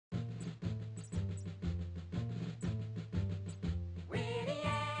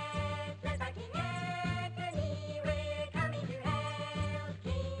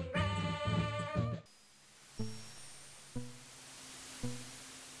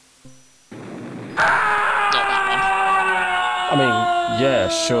I mean, yeah,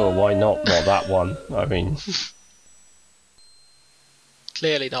 sure, why not? Not that one. I mean...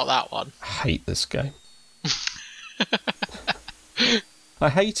 Clearly not that one. I hate this game. I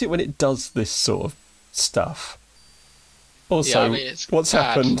hate it when it does this sort of stuff. Also, Yeah, I mean, it's what's bad.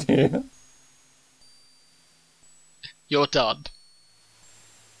 happened here? You're done.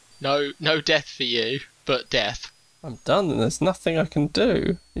 No death for you, but death. I'm done and there's nothing I can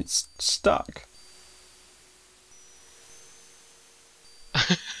do. It's stuck.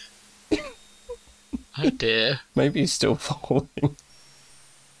 Oh dear. Maybe he's still falling.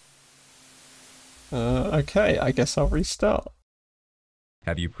 Okay, I guess I'll restart.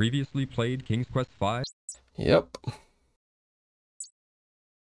 Have you previously played King's Quest V? Yep.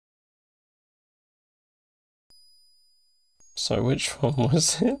 So which one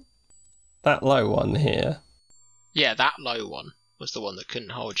was it? That low one here. Yeah, that low one was the one that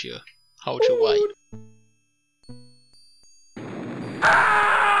couldn't hold your weight.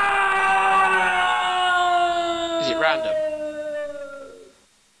 Is it random?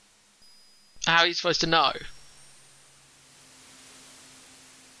 How are you supposed to know?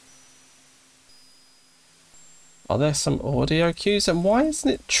 Are there some audio cues? And why isn't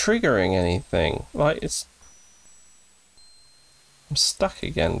it triggering anything? Like, it's... I'm stuck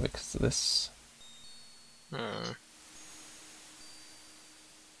again because of this. Oh,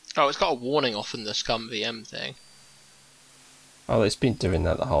 it's got a warning off in the Scum VM thing. Oh, it's been doing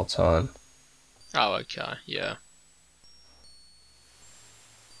that the whole time. Oh, okay, yeah.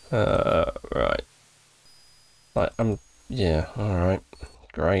 Right. Like, yeah, alright.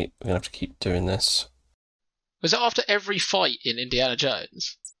 Great. We're gonna have to keep doing this. Was it after every fight in Indiana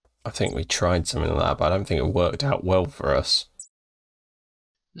Jones? I think we tried something like that, but I don't think it worked out well for us.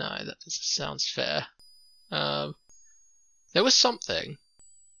 No, that sounds fair. There was something.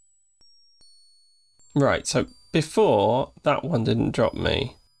 Right, so before, that one didn't drop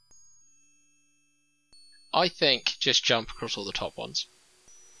me. I think just jump across all the top ones.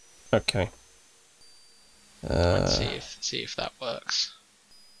 Okay. Let's see if that works.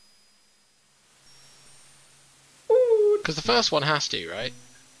 Because the first one has to, right?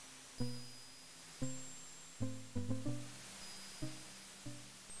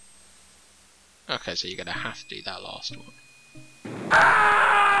 Okay, so you're gonna have to do that last one.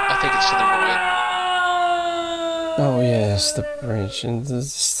 I think it's to the right. Oh yes, the bridge, and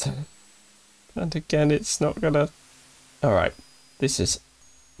and again, it's not gonna. All right, this is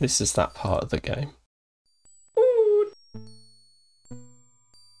that part of the game.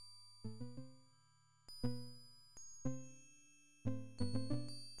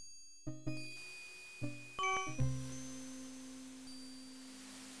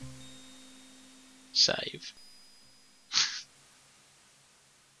 Save.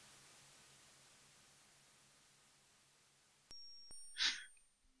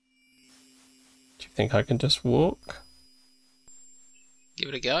 Do you think I can just walk? Give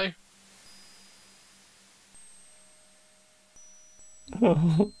it a go.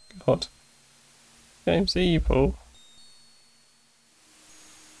 Oh God, game's evil.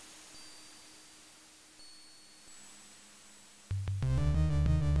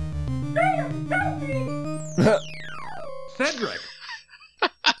 Cedric!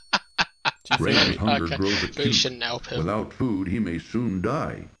 Graham's hunger Okay, grows but we acute. shouldn't help him. Without food, he may soon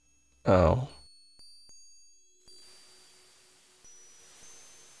die. Oh.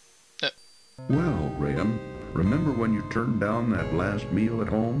 Well, Graham, remember when you turned down that last meal at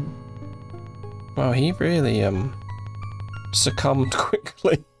home? Well, he really succumbed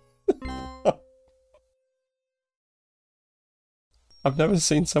quickly. I've never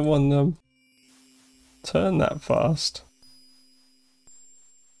seen someone turn that fast.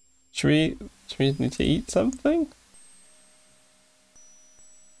 Should we need to eat something?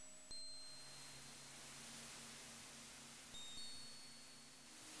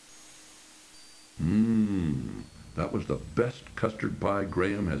 That was the best custard pie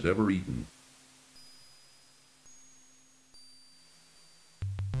Graham has ever eaten.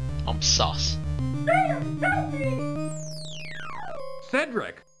 I'm sus.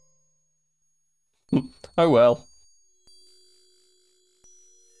 Cedric! Oh well.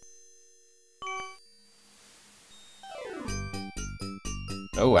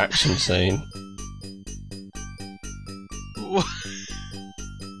 Oh, action scene.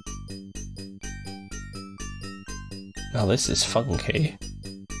 Now this is funky.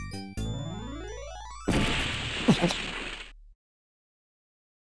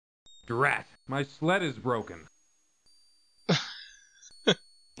 Drat, my sled is broken.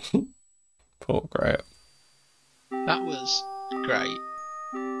 Poor Graham. That was great.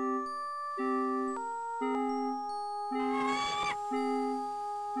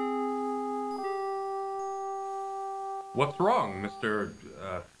 What's wrong, Mr.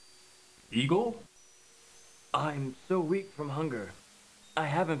 Eagle? I'm so weak from hunger. I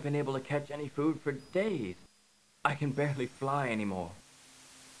haven't been able to catch any food for days. I can barely fly anymore.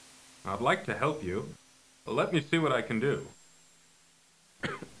 I'd like to help you. Let me see what I can do.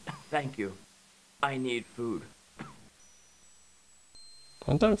 Thank you. I need food.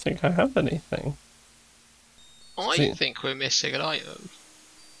 I don't think I have anything. I think we're missing an item.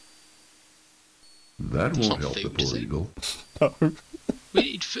 That It's won't not help the food, poor is it? eagle. No. We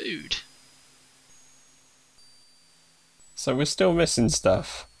need food. So we're still missing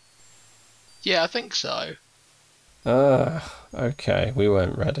stuff. Yeah, I think so. Okay, we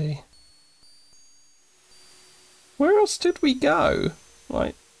weren't ready. Where else did we go?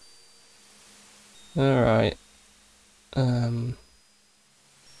 Like, alright.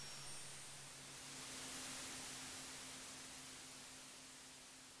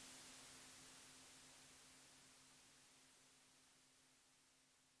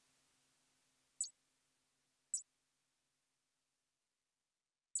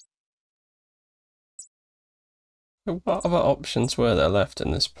 What other options were there left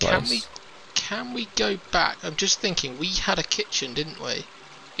in this place? Can we go back? I'm just thinking, we had a kitchen, didn't we?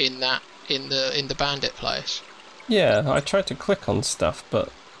 In the bandit place. Yeah, I tried to click on stuff,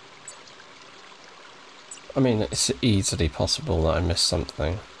 but I mean, it's easily possible that I missed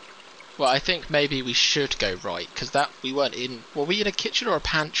something. Well, I think maybe we should go right, because that we weren't in. Were we in a kitchen or a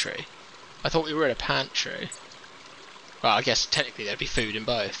pantry? I thought we were in a pantry. Well, I guess technically there'd be food in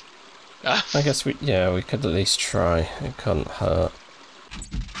both. I guess we could at least try. It couldn't hurt.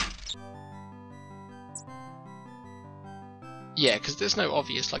 Yeah, because there's no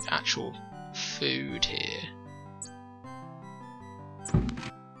obvious like actual food here.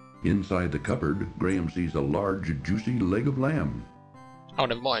 Inside the cupboard, Graham sees a large, juicy leg of lamb. Oh,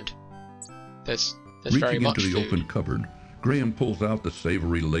 never mind. There's very Reaching much into the food. open cupboard, Graham pulls out the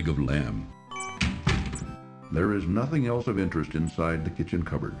savory leg of lamb. There is nothing else of interest inside the kitchen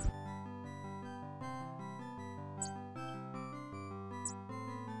cupboard.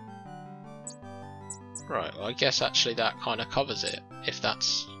 Right, well I guess actually that kind of covers it, if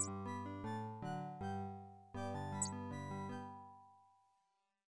that's...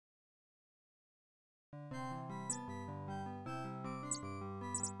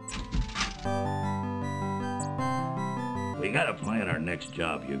 We gotta plan our next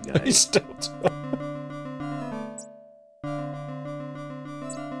job, you He's guys. still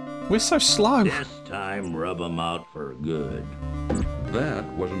We're so slow. This time, rub 'em out for good. That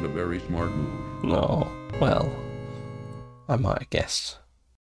wasn't a very smart move. No, well, I might have guessed.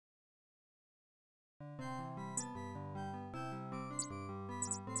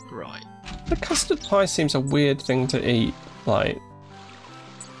 Right. The custard pie seems a weird thing to eat. Like,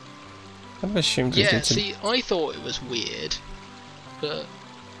 I've assumed we Yeah, did see, I thought it was weird, but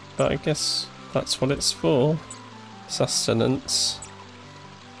but I guess that's what it's for. Sustenance.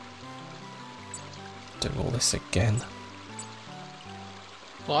 Do all this again.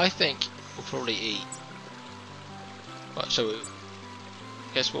 well, I think we'll probably eat. Right, so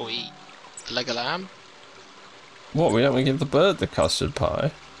I guess we'll eat the leg of lamb. What, we don't want to give the bird the custard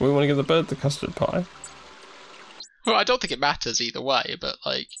pie? We want to give the bird the custard pie? Well, I don't think it matters either way, but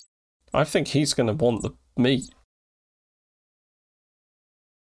like, I think he's going to want the meat.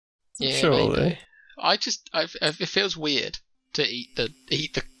 yeah, Surely. maybe. It feels weird to eat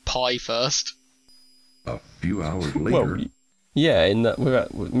the pie first. A few hours later, Well, yeah, in that we're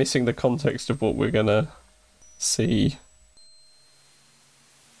missing the context of what we're going to see.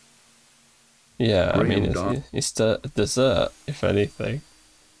 Yeah, I mean, it's the dessert, if anything.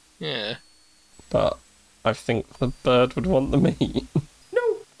 Yeah. But I think the bird would want the meat.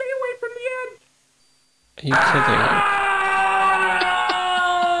 No, stay away from the edge! Are you kidding?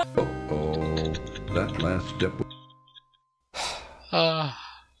 uh-oh, that last step. Ah,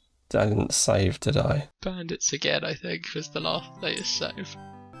 I didn't save, did I? bandits again, I think, was the latest save.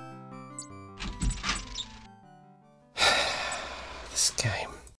 This game.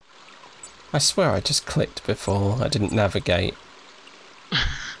 I swear I just clicked before. I didn't navigate.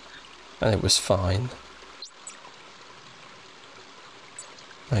 And it was fine.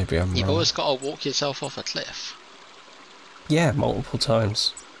 Maybe I'm You've wrong. always got to walk yourself off a cliff. Yeah, multiple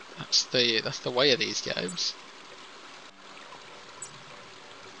times. That's the way of these games.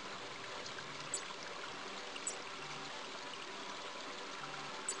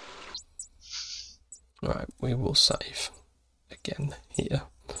 Right, we will save again here.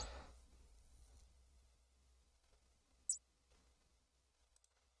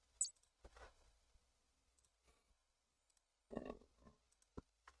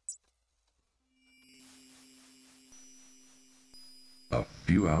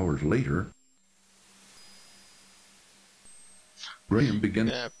 few hours later, Graham began.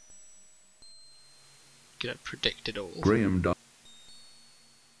 Gonna predict it all. Graham died.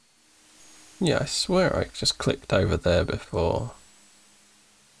 Yeah, I swear I just clicked over there before.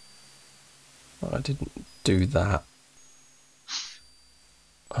 I didn't do that.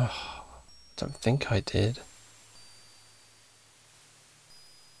 Oh, I don't think I did.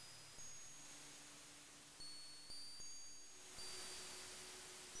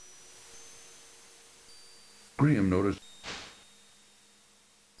 Graham noticed.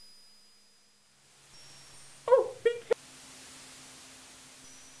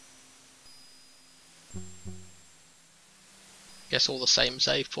 Guess all the same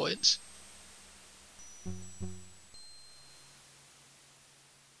save points.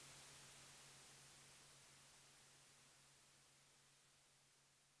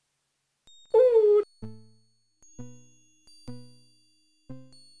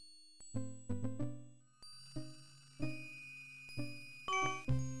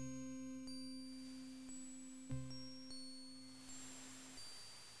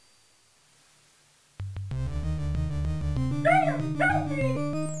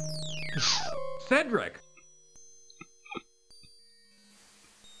 Cedric!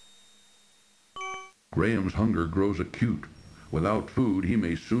 Graham's hunger grows acute. Without food, he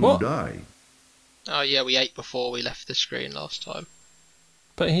may soon What? die. Oh yeah, we ate before we left the screen last time.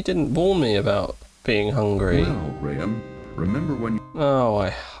 But he didn't warn me about being hungry. Well, Graham, remember when you... Oh,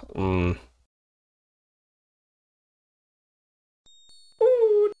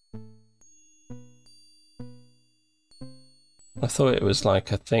 I thought it was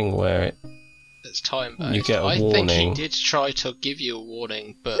like a thing where It's time based. You get a I think he warning. did try to give you a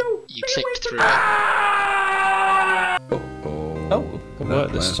warning, but you clicked through it. Oh, it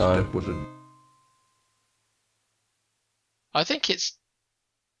worked this time. Step was a... I think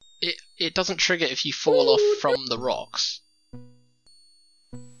it doesn't trigger if you fall off from the rocks.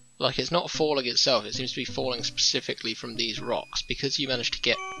 Like, it's not falling itself, it seems to be falling specifically from these rocks, because you managed to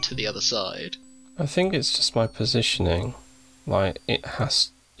get to the other side. I think it's just my positioning. Like, it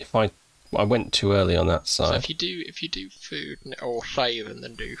has... If I went too early on that So side. if you do food or save and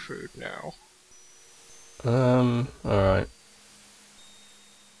then do food now. Alright.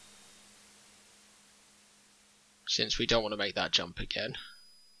 Since we don't want to make that jump again.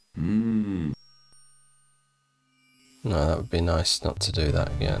 Hmm. No, that would be nice not to do that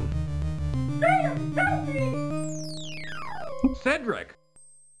again. Cedric!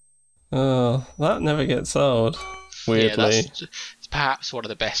 Oh, that never gets old. Weirdly. Yeah, it's perhaps one of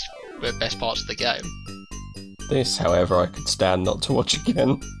the best parts of the game. This, however, I could stand not to watch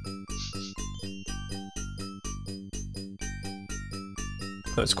again.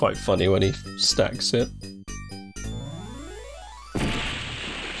 It's quite funny when he stacks it.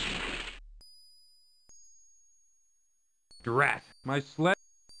 Drat! My sled...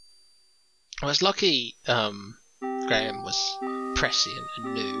 I was lucky Graham was prescient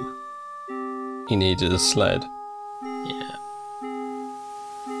and knew. He needed a sled. Yeah.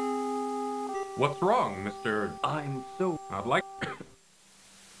 What's wrong, Mr... I'm so... I'd like...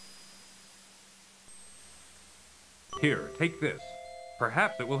 Here, take this.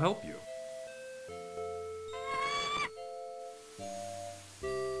 Perhaps it will help you.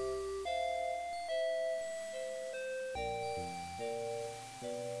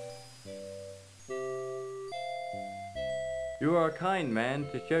 You are a kind man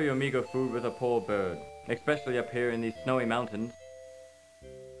to share your meager food with a poor bird, especially up here in these snowy mountains.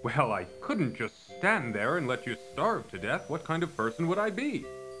 Well, I couldn't just stand there and let you starve to death. What kind of person would I be?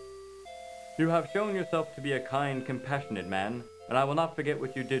 You have shown yourself to be a kind, compassionate man, and I will not forget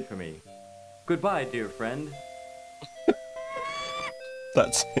what you did for me. Goodbye, dear friend.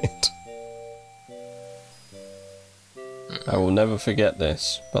 That's it. I will never forget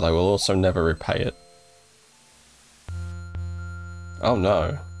this, but I will also never repay it. Oh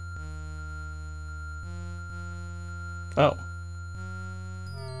no. Oh.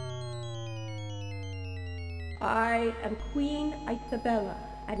 I am Queen Isabella,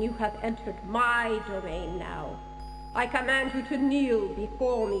 and you have entered my domain now. I command you to kneel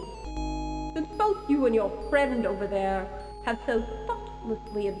before me. Since both you and your friend over there have so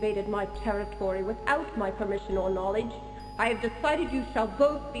thoughtlessly invaded my territory without my permission or knowledge, I have decided you shall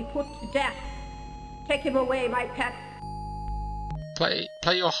both be put to death. Take him away, my pet. Play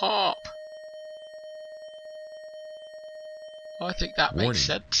your harp. I think that Warning, makes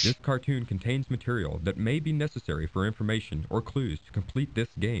sense. this cartoon contains material that may be necessary for information or clues to complete this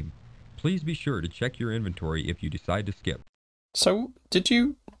game. Please be sure to check your inventory if you decide to skip. So,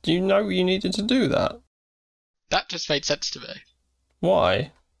 do you know you needed to do that? That just made sense to me.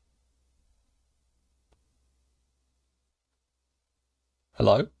 Why?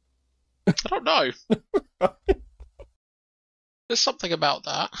 Hello? I don't know. There's something about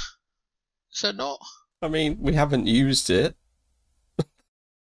that. Is there not? I mean, we haven't used it.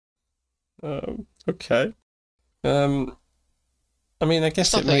 Okay. I mean, I guess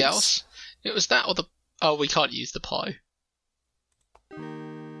Something it makes... else. It was that or the... Oh, we can't use the pie.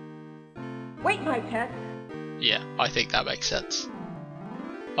 Wait, my pet. Yeah, I think that makes sense.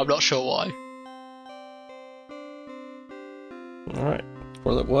 I'm not sure why. Alright.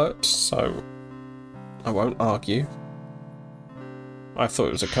 Well, it worked, so I won't argue. I thought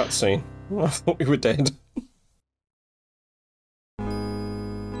it was a cutscene. I thought we were dead.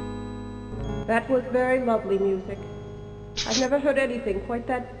 That was very lovely music. I've never heard anything quite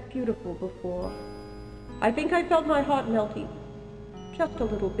that beautiful before. I think I felt my heart melting. Just a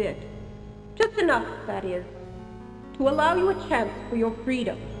little bit. Just enough, that is, to allow you a chance for your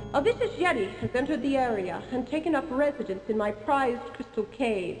freedom. A vicious Yeti has entered the area and taken up residence in my prized crystal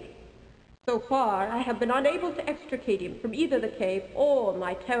cave. So far, I have been unable to extricate him from either the cave or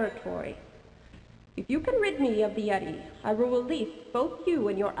my territory. If you can rid me of the Yeti, I will release both you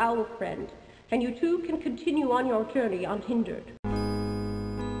and your owl friend, and you two can continue on your journey unhindered.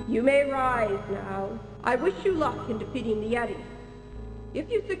 You may rise now. I wish you luck in defeating the Yeti. If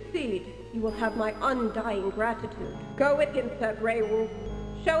you succeed, you will have my undying gratitude. Go with him, Sir Grey Wolf.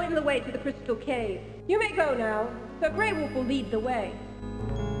 Show him the way to the crystal cave. You may go now. Sir Grey Wolf will lead the way.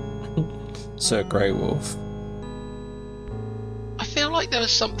 Sir Grey Wolf. I feel like there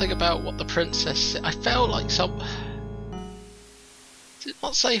was something about what the princess said. I felt like Did it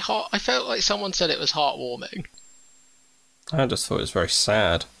not say heart? I felt like someone said it was heartwarming. I just thought it was very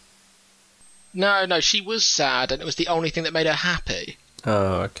sad. No, she was sad, and it was the only thing that made her happy.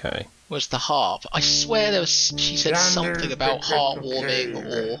 Oh, okay. Was the harp. I swear she said something about heartwarming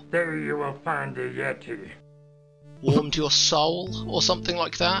or... There you will find the Yeti. Warmed your soul or something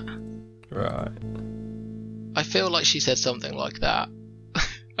like that. Right. I feel like she said something like that.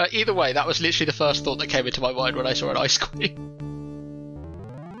 Either way, that was literally the first thought that came into my mind when I saw an ice queen.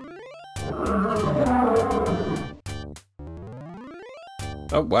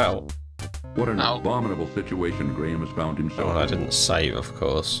 Oh, wow. What an abominable situation Graham has found himself Oh, I in. didn't save, of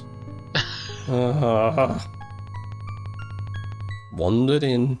course. Wandered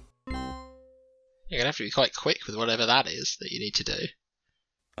in. You're gonna have to be quite quick with whatever that is that you need to do.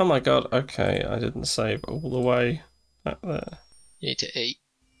 Oh my god, okay, I didn't save all the way back there. You need to eat.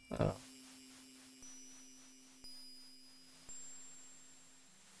 Oh.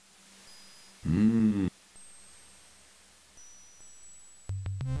 Hmm.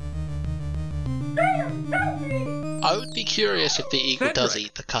 I would be curious if the eagle does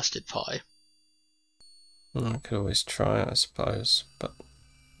eat the custard pie. I could always try, I suppose, but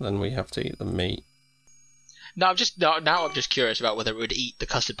then we have to eat the meat. No, now I'm just curious about whether it would eat the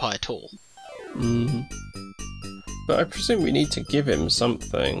custard pie at all. But I presume we need to give him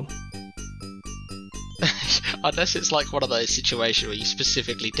something. Unless it's like one of those situations where you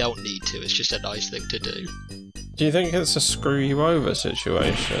specifically don't need to, it's just a nice thing to do. Do you think it's a screw you over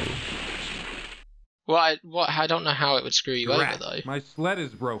situation? Well, I don't know how it would screw you over though. My sled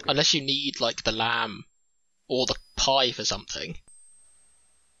is broken. Unless you need like the lamb or the pie for something.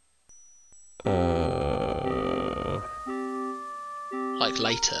 Like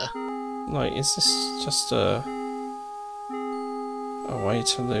later. Like, is this just a way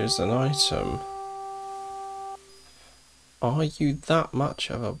to lose an item? Are you that much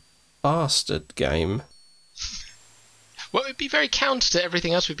of a bastard, game? Well, it'd be very counter to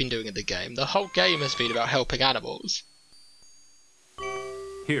everything else we've been doing in the game. The whole game has been about helping animals.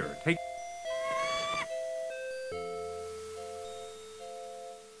 Here, take...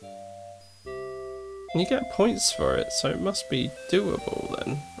 You get points for it, so it must be doable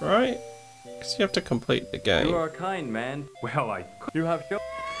then, right? Because you have to complete the game. You are kind, man. Well, I could... You have shown...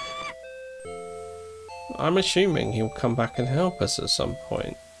 I'm assuming he'll come back and help us at some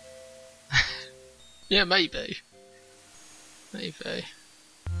point. Yeah, maybe. Maybe.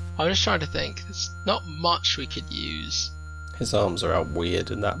 I'm just trying to think. There's not much we could use. His arms are out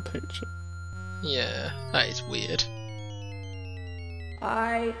weird in that picture. Yeah, that is weird.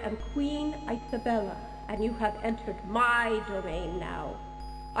 I am Queen Isabella, and you have entered my domain now.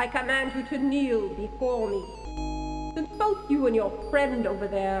 I command you to kneel before me. Since both you and your friend over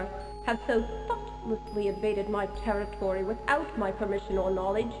there have so thoughtlessly invaded my territory without my permission or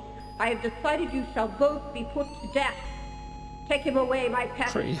knowledge, I have decided you shall both be put to death. Take him away, my pet.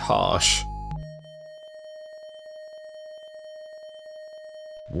 Pretty harsh.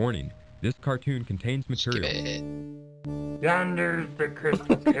 Warning, this cartoon contains material. Skip it. Yonder's the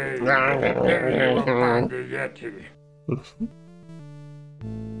crystal cave. There you will find the Yeti.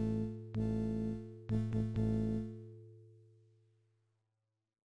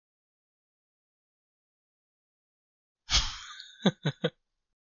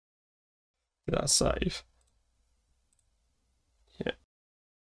 Did that save? Yeah.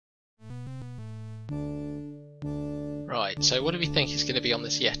 Right, so what do we think is going to be on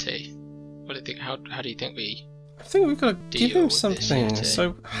this Yeti? What do you think? How do you think we... I think we've got to give Deal him with this something. Yeti.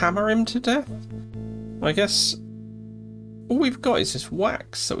 So, hammer him to death? I guess all we've got is this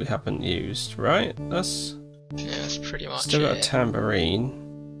wax that we haven't used, right? That's... Yeah, that's pretty much Still got a it. tambourine.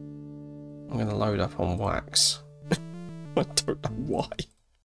 I'm going to load up on wax. I don't know why.